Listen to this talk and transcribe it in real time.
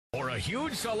For a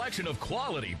huge selection of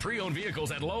quality pre-owned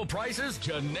vehicles at low prices,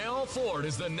 Jannell Ford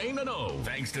is the name to know.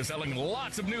 Thanks to selling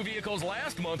lots of new vehicles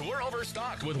last month, we're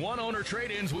overstocked with one-owner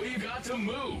trade-ins. We've got to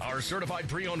move. Our certified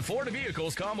pre-owned Ford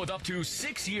vehicles come with up to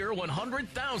 6-year,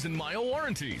 100,000-mile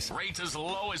warranties. Rates as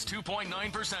low as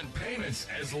 2.9%. Payments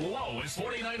as low as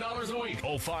 $49 a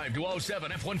week. 05 to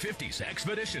 07 F-150s,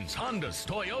 Expeditions, Hondas,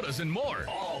 Toyotas, and more.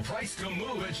 All priced to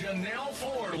move at Jannell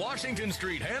Ford, Washington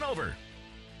Street, Hanover.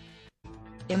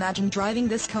 Imagine driving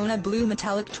this Kona Blue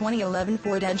Metallic 2011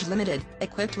 Ford Edge Limited,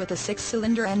 equipped with a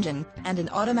 6-cylinder engine, and an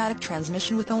automatic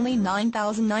transmission with only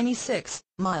 9,096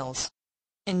 miles.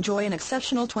 Enjoy an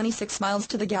exceptional 26 miles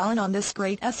to the gallon on this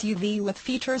great SUV with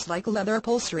features like leather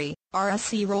upholstery,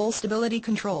 RSC roll stability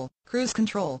control, cruise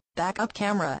control, backup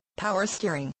camera, power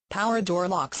steering, power door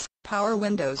locks, power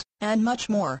windows, and much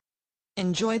more.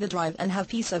 Enjoy the drive and have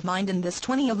peace of mind in this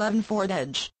 2011 Ford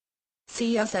Edge.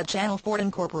 See us at Jannell Ford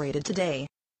Inc. today.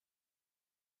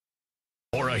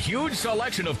 For a huge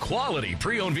selection of quality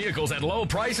pre-owned vehicles at low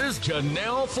prices,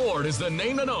 Jannell Ford is the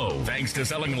name to know. Thanks to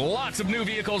selling lots of new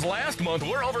vehicles last month,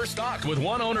 we're overstocked with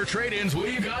one-owner trade-ins.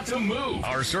 We've got to move.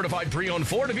 Our certified pre-owned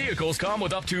Ford vehicles come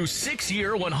with up to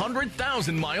 6-year,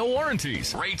 100,000-mile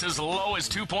warranties. Rates as low as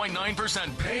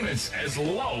 2.9%. Payments as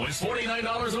low as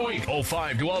 $49 a week.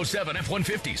 05 to 07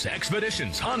 F-150s,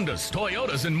 Expeditions, Hondas,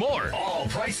 Toyotas, and more. All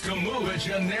priced to move at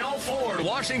Jannell Ford,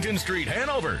 Washington Street,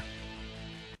 Hanover.